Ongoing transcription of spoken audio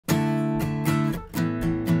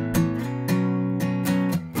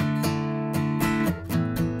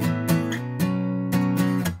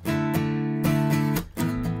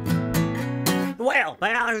Whale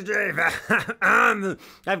by Alex G. I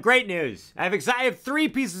have great news. I have 3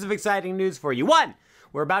 pieces of exciting news for you. 1,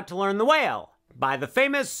 we're about to learn The Whale by the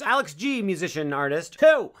famous Alex G musician artist.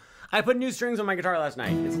 2, I put new strings on my guitar last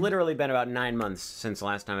night. It's literally been about 9 months since the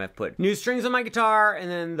last time I've put new strings on my guitar.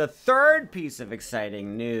 And then the 3rd piece of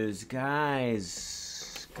exciting news,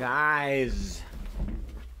 guys.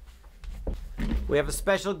 We have a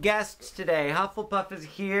special guest today. Hufflepuff is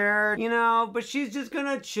here, you know, but she's just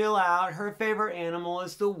gonna chill out. Her favorite animal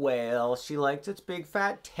is the whale. She likes its big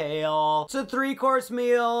fat tail. It's a 3-course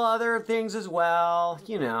meal, other things as well,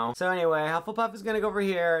 you know. So anyway, Hufflepuff is gonna go over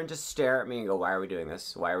here and just stare at me and go, why are we doing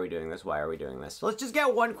this? Why are we doing this? Why are we doing this? So let's just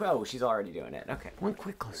get one quick, oh, she's already doing it. Okay, one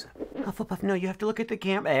quick close-up. Hufflepuff, no, you have to look at the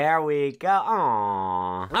camera. There we go. Aww.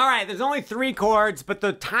 All right, there's only 3 chords, but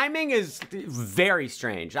the timing is very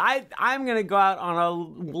strange. I'm gonna go out on a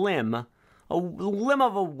limb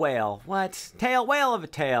of a whale. What? Whale of a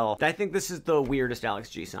tail. I think this is the weirdest Alex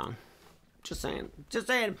G song. Just saying.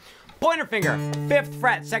 Pointer finger, 5th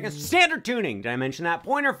fret, 2nd, standard tuning. Did I mention that?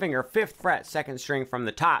 Pointer finger, 5th fret, 2nd string from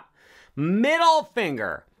the top. Middle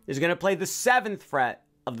finger is gonna play the 7th fret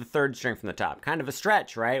of the 3rd string from the top. Kind of a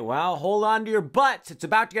stretch, right? Well, hold on to your butts. It's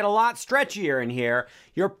about to get a lot stretchier in here.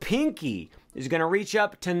 Your pinky is gonna reach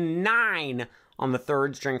up to 9 on the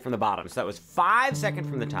 3rd string from the bottom. So that was 5 2nd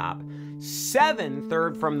from the top, 7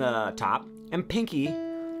 3rd from the top, and pinky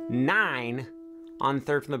 9 on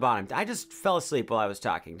 3rd from the bottom. I just fell asleep while I was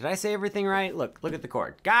talking. Did I say everything right? Look at the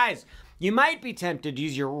chord. Guys, you might be tempted to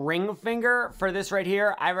use your ring finger for this right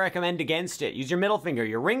here. I recommend against it. Use your middle finger.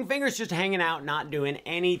 Your ring finger's just hanging out, not doing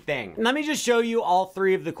anything. Let me just show you all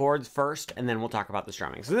 3 of the chords first, and then we'll talk about the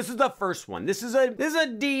strumming. So this is the first one. This is a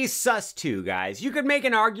D sus2, guys. You could make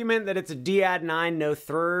an argument that it's a D add 9, no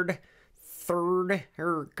 3rd,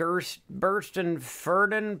 burst and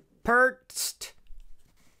furden perst.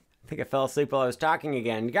 I think I fell asleep while I was talking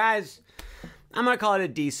again. Guys, I'm gonna call it a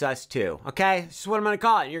D sus2, okay? This is what I'm gonna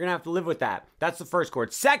call it. You're gonna have to live with that. That's the first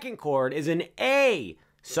chord. Second chord is an A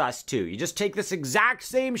sus2. You just take this exact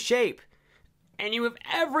same shape and you move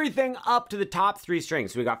everything up to the top 3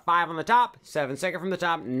 strings. So we got 5 on the top, 7 2nd from the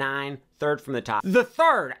top, 9 3rd from the top. The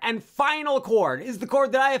third and final chord is the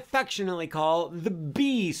chord that I affectionately call the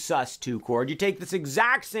B sus2 chord. You take this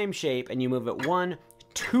exact same shape and you move it 1,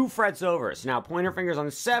 2 frets over. So now pointer finger's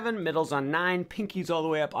on 7, middle's on 9, pinky's all the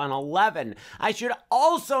way up on 11. I should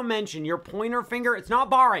also mention your pointer finger, it's not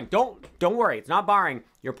barring. Don't worry, it's not barring.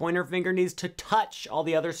 Your pointer finger needs to touch all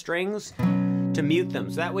the other strings to mute them.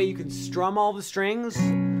 So that way you can strum all the strings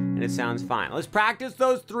and it sounds fine. Let's practice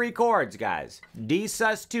those 3 chords, guys. D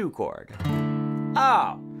sus2 chord.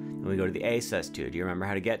 Oh, then we go to the A sus2. Do you remember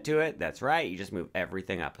how to get to it? That's right, you just move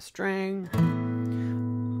everything up a string.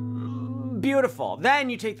 Beautiful. Then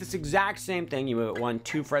you take this exact same thing, you move it 1,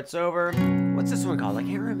 2 frets over. What's this one called? I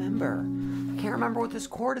can't remember. I can't remember what this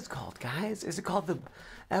chord is called, guys. Is it called the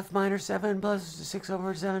F minor 7 plus 6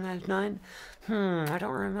 over 7 times 9? I don't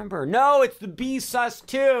remember. No, it's the B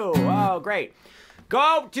sus2. Oh, great.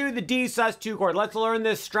 Go to the D sus2 chord. Let's learn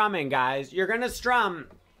this strumming, guys. You're gonna strum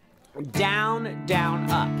down, down,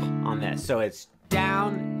 up on this. So it's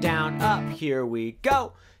down, down, up. Here we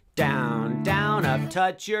go. Down, down, up,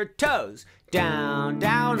 touch your toes. Down,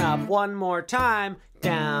 down, up, one more time.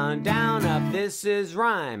 Down, down, up, this is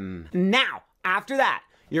rhyme. Now, after that,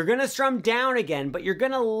 you're gonna strum down again, but you're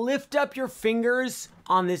gonna lift up your fingers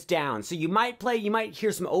on this down. So you might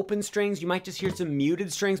hear some open strings, you might just hear some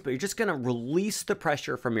muted strings, but you're just gonna release the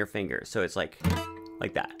pressure from your fingers. So it's like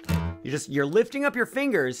that. You're lifting up your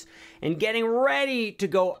fingers and getting ready to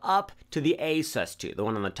go up to the A sus2, the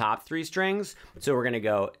one on the top 3 strings. So we're gonna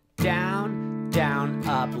go down, down,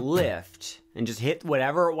 up, lift, and just hit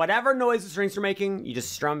whatever noise the strings are making, you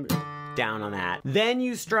just strum down on that. Then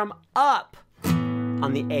you strum up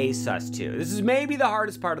on the A sus2. This is maybe the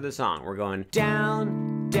hardest part of the song. We're going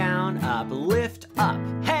down, down, up, lift, up.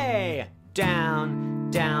 Hey!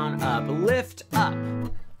 Down, down, up, lift, up.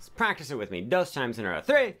 Let's practice it with me. Those times in a row.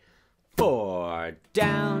 3, 4,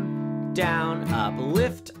 down, down, up,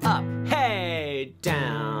 lift, up. Hey,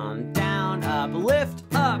 down, down, up, lift,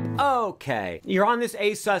 up. Okay, you're on this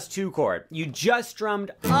A sus2 chord. You just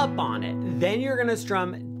strummed up on it. Then you're gonna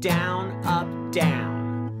strum down, up,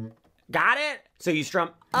 down. Got it? So you strum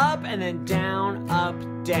up and then down, up,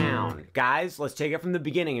 down. Guys, let's take it from the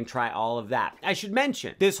beginning and try all of that. I should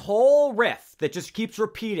mention, this whole riff that just keeps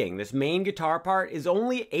repeating, this main guitar part, is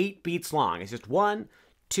only 8 beats long. It's just 1,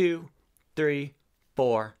 2, 3,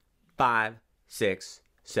 4, 5, 6,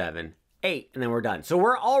 7, 8, and then we're done. So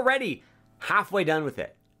we're already halfway done with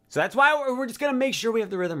it. So that's why we're just gonna make sure we have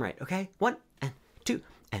the rhythm right, okay? 1 and 2,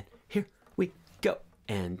 and here we go.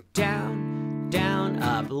 And down, down,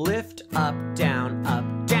 up, lift, up,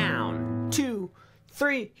 down, 2,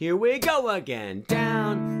 3, here we go again.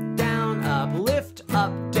 Down, down, up, lift,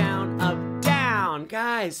 up, down, down.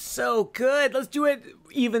 Guys, so good. Let's do it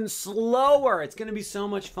even slower. It's gonna be so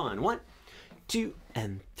much fun. 1, 2,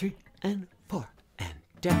 and 3, and 4, and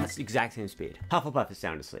down. That's the exact same speed. Hufflepuff is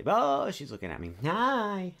sound asleep. Oh, she's looking at me.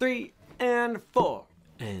 Hi. 3, and 4,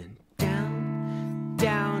 and down,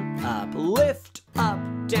 down, up, lift, up,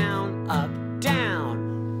 down,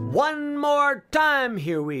 down. One more time,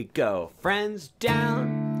 here we go, friends.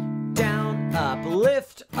 Down, down, up,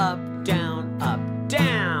 lift, up, down,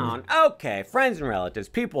 down. Okay, friends and relatives,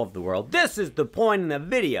 people of the world, this is the point in the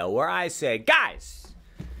video where I say, guys,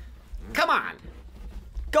 come on,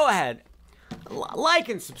 go ahead, like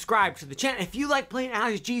and subscribe to the channel. If you like playing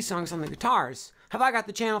Alex G songs on the guitars, have I got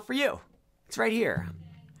the channel for you? It's right here.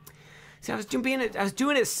 See, I was doing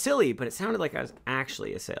it silly, but it sounded like I was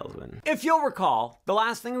actually a salesman. If you'll recall, the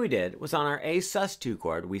last thing we did was on our A sus2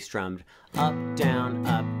 chord, we strummed up, down,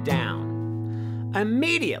 down.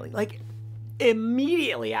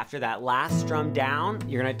 Immediately after that last strum down,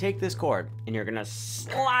 you're gonna take this chord and you're gonna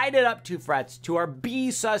slide it up 2 frets to our B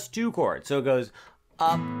sus2 chord. So it goes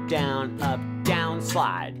up, down,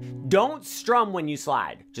 slide. Don't strum when you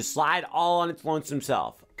slide. Just slide all on its lonesome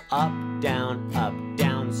self. Up, down,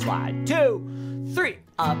 slide. 2, 3,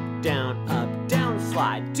 up, down,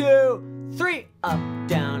 slide. 2, 3, up,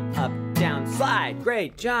 down, slide.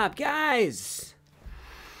 Great job, guys.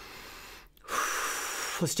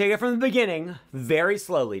 Let's take it from the beginning, very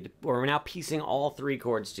slowly. We're now piecing all 3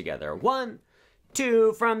 chords together. 1,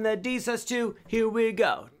 2, from the D sus2, here we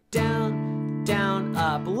go. Down, down,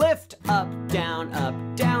 up, lift, up,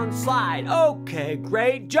 down, slide. Okay,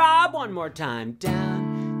 great job. One more time.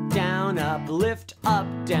 Down, down, up, lift, up,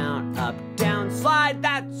 down, slide.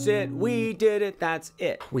 That's it. We did it. That's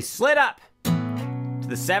it. We slid up to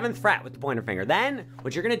the 7th fret with the pointer finger. Then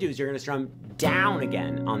what you're gonna do is you're gonna strum down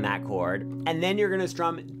again on that chord, and then you're gonna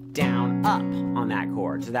strum down up on that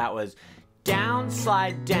chord. So that was down,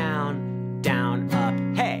 slide, down, up,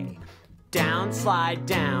 hey. Down, slide,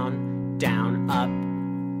 down, up.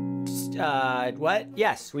 What?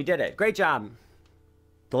 Yes, we did it. Great job.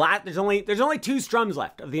 There's only 2 strums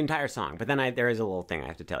left of the entire song, but then there is a little thing I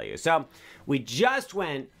have to tell you. So we just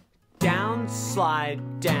went down,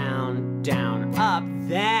 slide, down, up.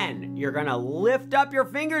 Then you're gonna lift up your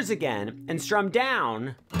fingers again and strum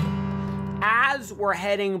down as we're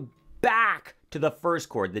heading back to the first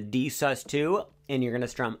chord, the D sus2, and you're gonna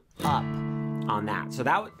strum up on that. So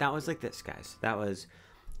that was like this, guys. That was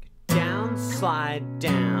down, slide,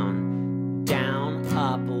 down,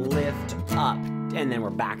 up, lift, up. And then we're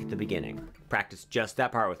back at the beginning. Practice just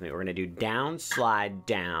that part with me. We're gonna do down, slide,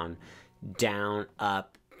 down,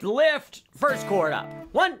 up, lift, first chord up.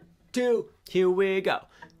 1, 2, here we go.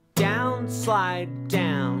 Down, slide,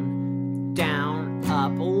 down,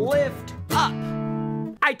 up, lift, up.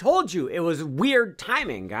 I told you it was weird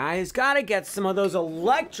timing, guys. Gotta get some of those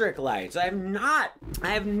electric lights. I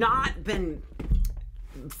have not been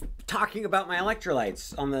talking about my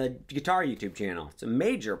electrolytes on the guitar YouTube channel. It's a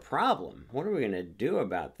major problem. What are we gonna do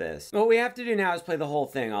about this? What we have to do now is play the whole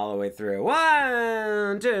thing all the way through.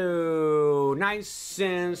 1, 2, nice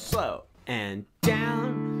and slow. And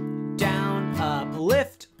down, up,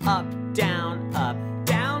 lift, up,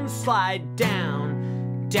 down, slide,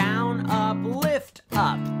 down, up, lift,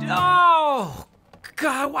 up. Oh,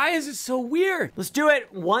 God, why is it so weird? Let's do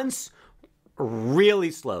it once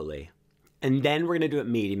really slowly. And then we're gonna do it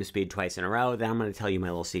medium speed twice in a row. Then I'm gonna tell you my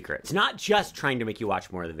little secret. It's not just trying to make you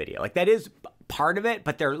watch more of the video. Like, that is part of it,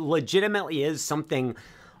 but there legitimately is something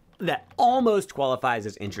that almost qualifies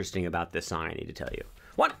as interesting about this song I need to tell you.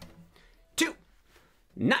 1, 2,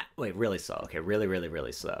 wait, really slow. Okay,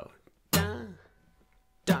 really slow.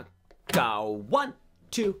 Go. 1,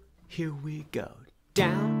 2, here we go.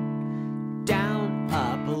 Down,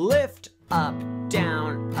 up, lift, up,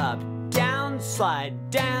 down, slide,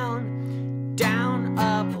 down,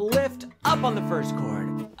 up, lift, up on the first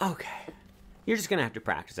chord. Okay. You're just gonna have to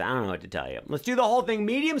practice it. I don't know what to tell you. Let's do the whole thing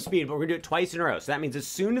medium speed, but we're gonna do it twice in a row. So that means as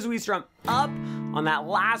soon as we strum up on that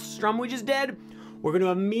last strum we just did, we're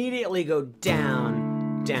gonna immediately go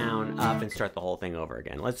down, up, and start the whole thing over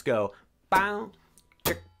again. Let's go. Bow,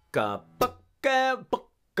 chicka, bucka,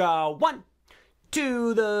 bucka. 1,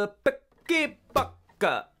 2, the picky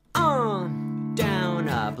bucka. Down,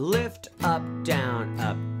 up, lift, up, down,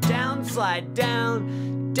 slide,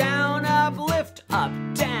 down, up, lift, up,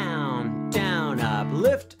 down, up,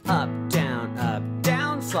 lift, up,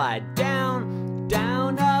 down, slide, down,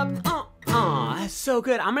 up, that's so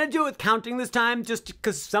good. I'm gonna do it with counting this time, just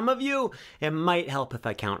because some of you, it might help if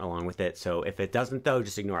I count along with it. So if it doesn't though,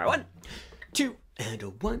 just ignore it. 1, 2, and a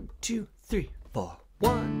 1, 2, 3, 4.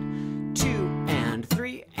 1, 2, and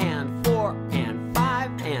 3, and 4, and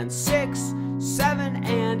 5, and 6, 7,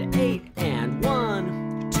 and 8, and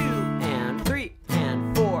 1, 2, and 3,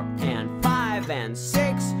 and 4, and 5, and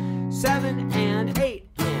 6, 7, and 8,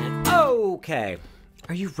 and okay.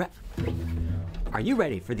 Are you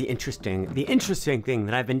ready for the interesting thing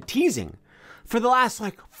that I've been teasing for the last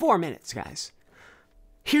like 4 minutes, guys?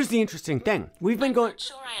 Here's the interesting thing. We've been going,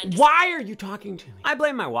 why are you talking to me? I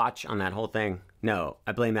blame my watch on that whole thing. No,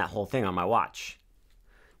 I blame that whole thing on my watch.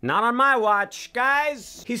 Not on my watch,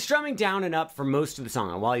 guys. He's strumming down and up for most of the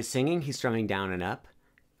song. And while he's singing, he's strumming down and up.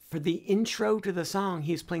 For the intro to the song,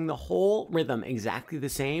 he's playing the whole rhythm exactly the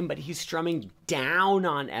same, but he's strumming down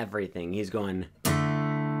on everything. He's going...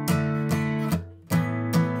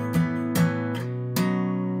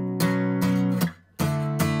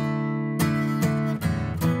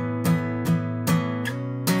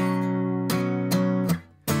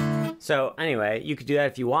 So anyway, you could do that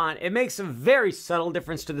if you want. It makes a very subtle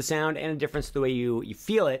difference to the sound and a difference to the way you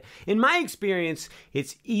feel it. In my experience,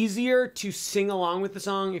 it's easier to sing along with the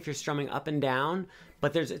song if you're strumming up and down,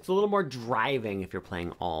 but it's a little more driving if you're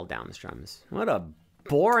playing all down the strums. What a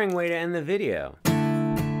boring way to end the video.